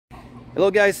Hello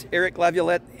guys, Eric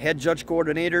Laviolette, Head Judge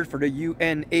Coordinator for the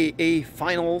UNAA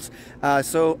Finals.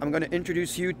 So I'm going to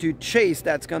introduce you to Chase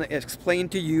that's going to explain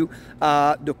to you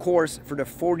the course for the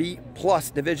 40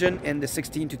 plus division and the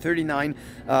 16 to 39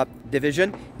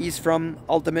 division. He's from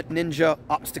Ultimate Ninja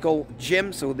Obstacle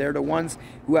Gym, so they're the ones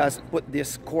who has put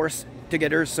this course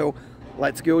together. So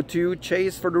let's go to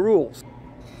Chase for the rules.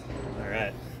 All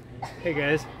right. Hey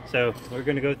guys, so we're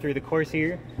going to go through the course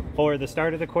here. For the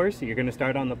start of the course, you're going to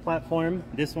start on the platform.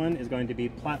 This one is going to be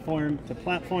platform to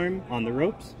platform on the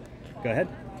ropes. Go ahead.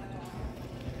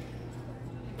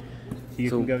 So you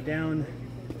can go down.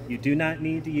 You do not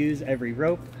need to use every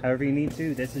rope, however you need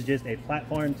to. This is just a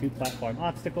platform to platform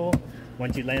obstacle.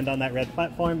 Once you land on that red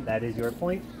platform, that is your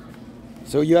point.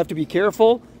 So you have to be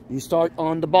careful. You start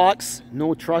on the box,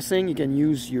 no trussing. You can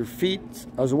use your feet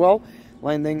as well.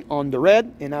 Landing on the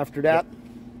red, and after that,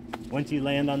 once you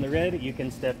land on the red, you can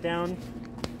step down.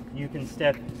 You can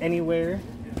step anywhere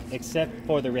except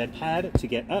for the red pad to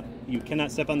get up. You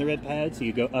cannot step on the red pad, so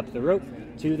you go up the rope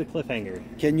to the cliffhanger.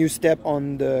 Can you step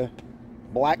on the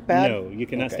black pad? No, you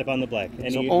cannot step on the black.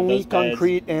 So only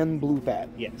concrete and blue pad.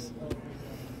 Yes.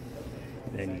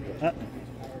 Then you go up,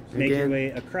 make your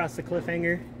way across the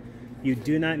cliffhanger. You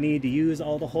do not need to use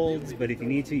all the holds, but if you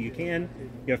need to, you can.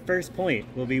 Your first point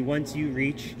will be once you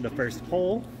reach the first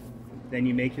pole, then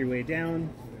you make your way down.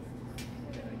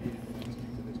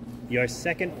 Your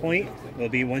second point will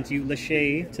be once you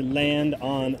lâcher to land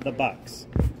on the box.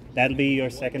 That'll be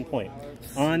your second point.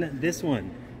 On this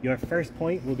one, your first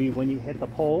point will be when you hit the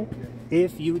pole.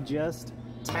 If you just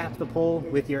tap the pole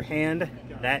with your hand,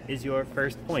 that is your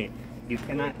first point. You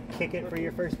cannot kick it for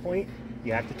your first point.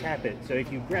 You have to tap it. So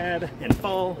if you grab and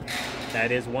fall,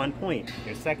 that is 1 point.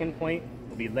 Your second point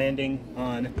will be landing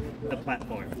on the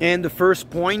platform. And the first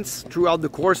points throughout the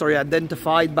course are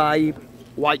identified by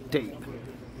white tape.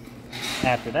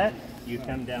 After that, you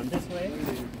come down this way.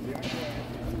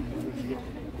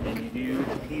 And you do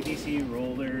the PVC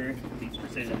roller, these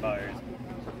precision bars.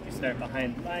 You start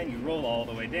behind the line, you roll all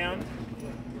the way down.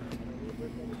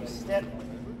 You step.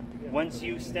 Once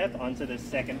you step onto the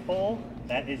second pole,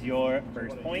 that is your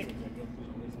first point.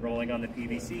 Rolling on the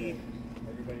PVC.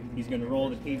 He's going to roll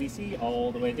the PVC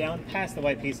all the way down past the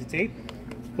white piece of tape.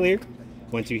 Clear.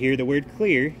 Once you hear the word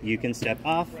clear, you can step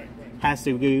off. Has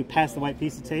to go past the white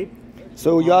piece of tape.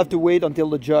 So you have to wait until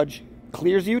the judge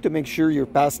clears you to make sure you're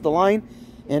past the line.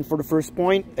 And for the first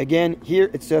point, again, here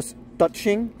it's just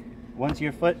touching. Once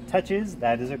your foot touches,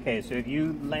 that is okay. So if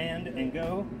you land and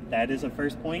go, that is a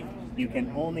first point. You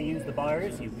can only use the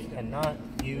bars. You cannot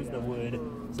use the wood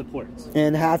supports.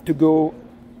 And have to go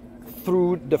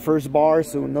through the first bar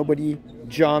so nobody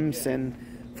jumps and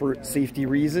for safety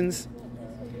reasons.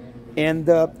 And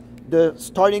the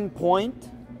starting point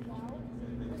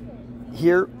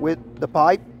here with the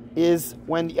pipe is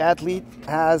when the athlete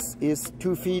has his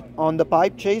 2 feet on the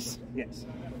pipe, Chase? Yes.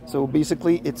 So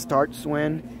basically it starts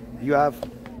when you have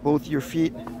both your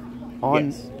feet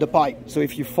on the pipe. So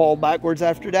if you fall backwards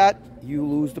after that, you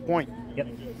lose the point. Yep.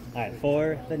 All right,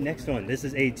 for the next one, this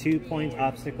is a 2-point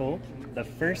obstacle. The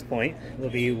first point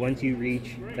will be once you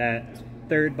reach that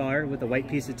third bar with a white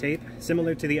piece of tape.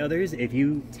 Similar to the others, if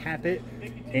you tap it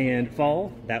and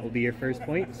fall, that will be your first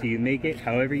point. So you make it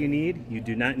however you need. You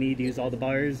do not need to use all the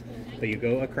bars, but you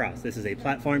go across. This is a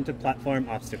platform to platform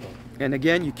obstacle. And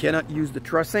again, you cannot use the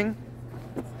trussing.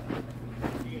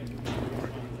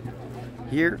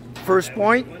 Here, first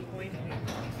point.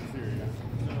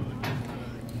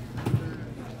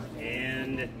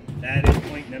 And that is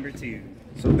point number 2.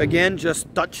 So again,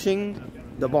 just touching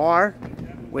the bar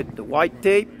with the white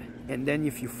tape, and then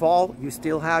if you fall, you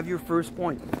still have your first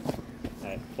point.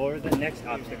 For the next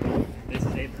obstacle, this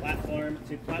is a platform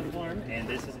to platform, and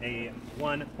this is a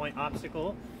 1-point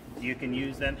obstacle. You can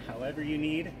use them however you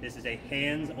need. This is a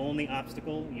hands-only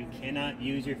obstacle. You cannot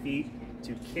use your feet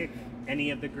to kick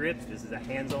any of the grips. This is a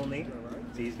hands-only.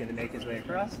 So he's going to make his way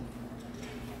across.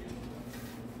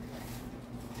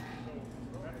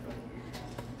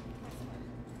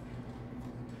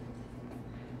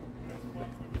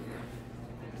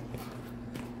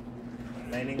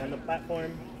 Landing on the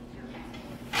platform.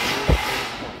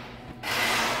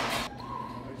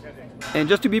 And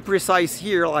just to be precise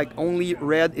here, like only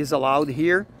red is allowed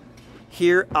here.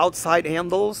 Here, outside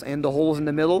handles and the holes in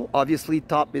the middle, obviously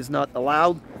top is not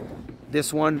allowed.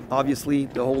 This one, obviously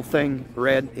the whole thing,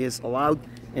 red is allowed.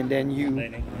 And then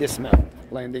you dismount,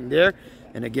 landing there.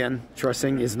 And again,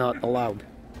 trussing is not allowed.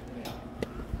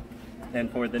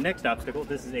 And for the next obstacle,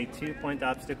 this is a 2-point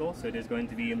obstacle, so it is going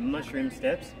to be mushroom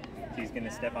steps. So he's going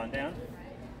to step on down.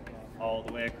 all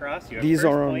the way across. Your These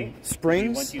first are point,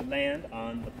 springs. once you land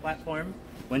on the platform,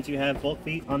 once you have both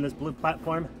feet on this blue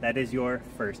platform, that is your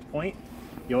first point.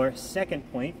 Your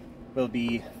second point will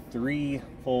be 3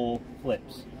 full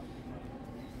flips.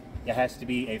 It has to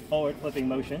be a forward flipping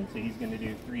motion, so he's going to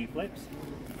do 3 flips.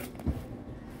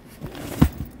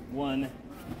 1,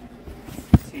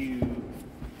 2,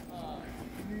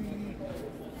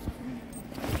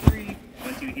 3.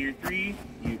 Once you hear 3,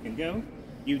 you can go.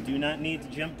 You do not need to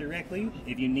jump directly.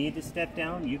 If you need to step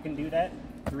down, you can do that.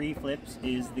 3 flips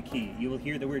is the key. You will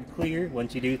hear the word clear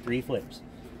once you do 3 flips.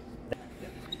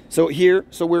 So here,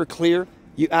 so we're clear,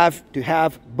 you have to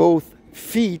have both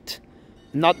feet,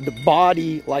 not the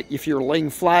body, like if you're laying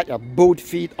flat, both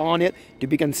feet on it to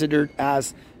be considered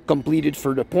as completed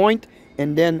for the point.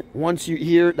 And then once you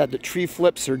hear that the 3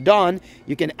 flips are done,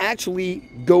 you can actually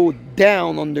go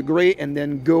down on the gray and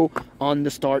then go on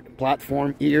the start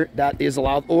platform here. That is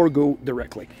allowed, or go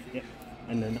directly. Yep.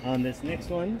 And then on this next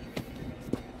one,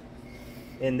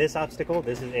 in this obstacle,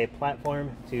 this is a platform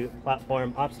to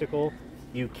platform obstacle.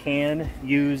 You can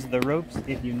use the ropes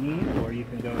if you need, or you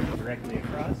can go directly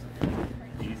across.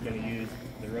 He's going to use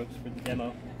the ropes for the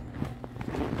demo.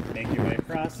 Make your way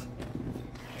across.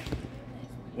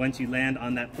 Once you land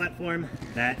on that platform,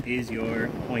 that is your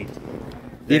point.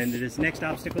 Then this next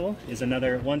obstacle is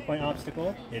another 1-point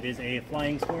obstacle. It is a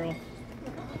flying squirrel.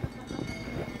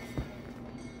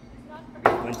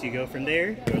 Once you go from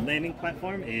there, your landing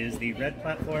platform is the red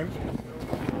platform.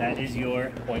 That is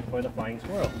your point for the flying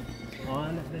squirrel.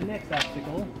 On the next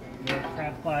obstacle, your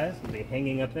crab flies will be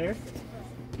hanging up there.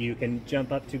 You can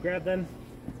jump up to grab them.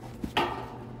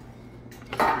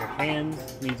 Your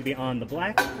hands need to be on the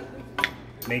black.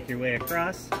 Make your way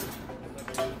across.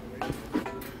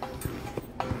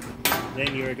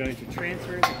 Then you are going to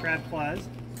transfer the crab claws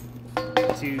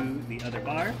to the other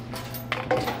bar.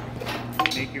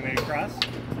 Make your way across.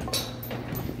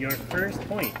 Your first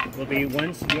point will be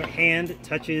once your hand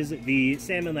touches the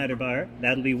salmon ladder bar.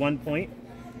 That'll be 1 point.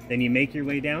 Then you make your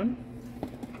way down.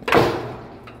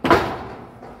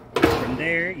 From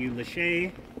there, you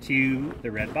lâcher to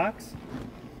the red box.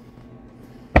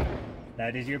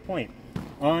 That is your point.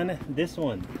 On this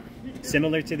one,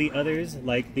 similar to the others,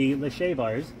 like the lâcher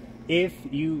bars, if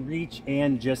you reach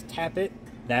and just tap it,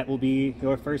 that will be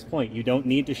your first point. You don't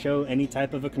need to show any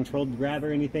type of a controlled grab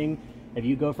or anything. If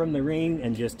you go from the ring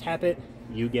and just tap it,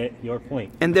 you get your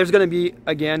point. And there's going to be,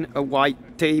 again, a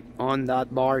white tape on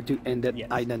that bar to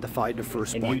identify the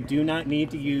first point. And you do not need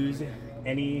to use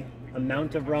any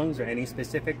amount of rungs or any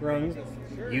specific rungs.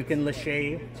 You can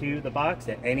lâcher to the box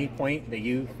at any point that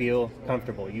you feel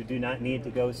comfortable. You do not need to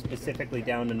go specifically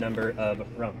down the number of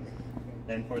rungs.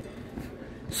 Then for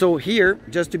So here,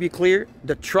 just to be clear,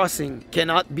 the trussing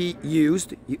cannot be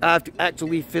used. You have to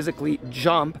actually physically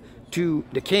jump to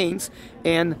the canes,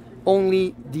 and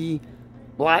only the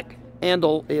black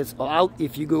handle is allowed.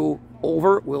 If you go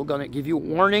over, we're gonna give you a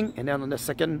warning, and then on the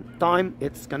second time,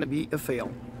 it's gonna be a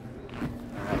fail.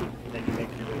 Then you make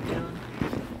your way down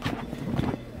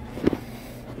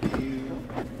to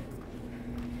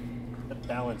the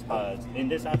balance pods. In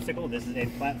this obstacle, this is a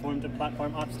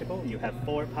platform-to-platform obstacle. You have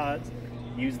 4 pods.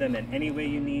 Use them in any way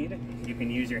you need. You can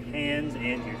use your hands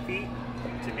and your feet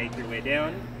to make your way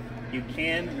down. You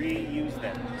can reuse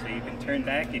them, so you can turn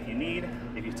back if you need.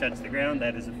 If you touch the ground,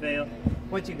 that is a fail.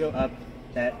 Once you go up,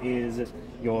 that is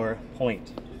your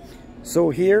point.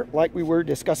 So here, like we were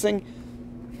discussing,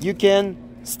 you can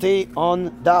stay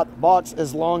on that box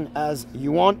as long as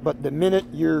you want, but the minute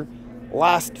your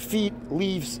last feet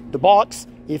leaves the box,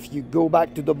 if you go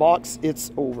back to the box,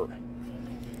 it's over.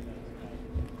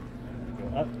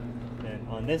 Go up, and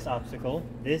on this obstacle,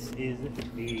 this is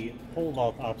the pole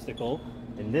vault obstacle.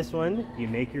 In this one, you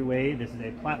make your way, this is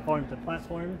a platform to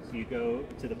platform, so you go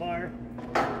to the bar,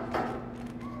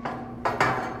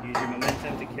 use your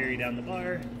momentum to carry down the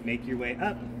bar, make your way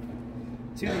up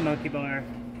to the monkey bar,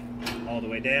 all the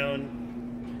way down,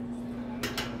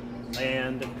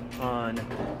 land on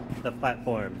the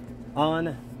platform.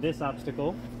 On this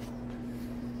obstacle,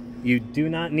 you do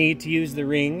not need to use the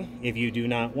ring if you do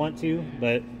not want to,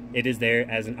 but it is there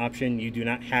as an option. You do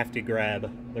not have to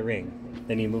grab the ring.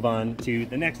 Then you move on to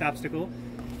the next obstacle.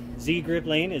 Z grip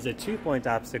lane is a 2-point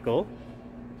obstacle.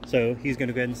 So he's going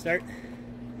to go ahead and start.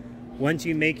 Once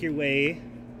you make your way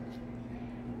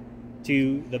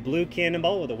to the blue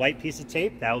cannonball with a white piece of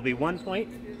tape, that will be 1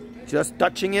 point. Just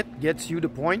touching it gets you the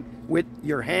point with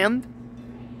your hand.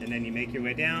 And then you make your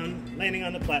way down. Landing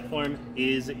on the platform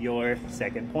is your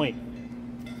second point.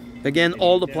 Again,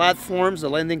 all the platforms, the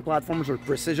landing platforms are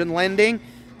precision landing.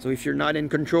 So if you're not in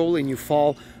control and you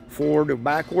fall forward or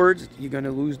backwards, you're going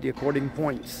to lose the according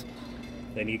points.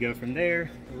 Then you go from there,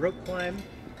 rope climb,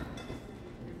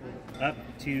 up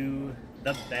to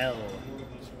the bell.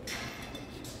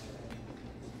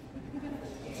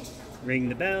 Ring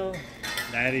the bell,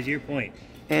 that is your point.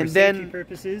 And For then, safety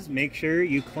purposes, make sure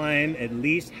you climb at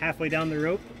least halfway down the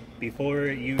rope before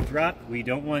you drop. We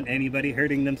don't want anybody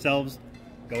hurting themselves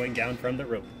going down from the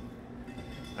rope.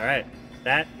 All right,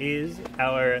 that is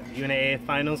our UNAA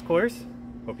Finals course.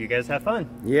 Hope you guys have fun.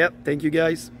 yep, thank you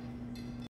guys.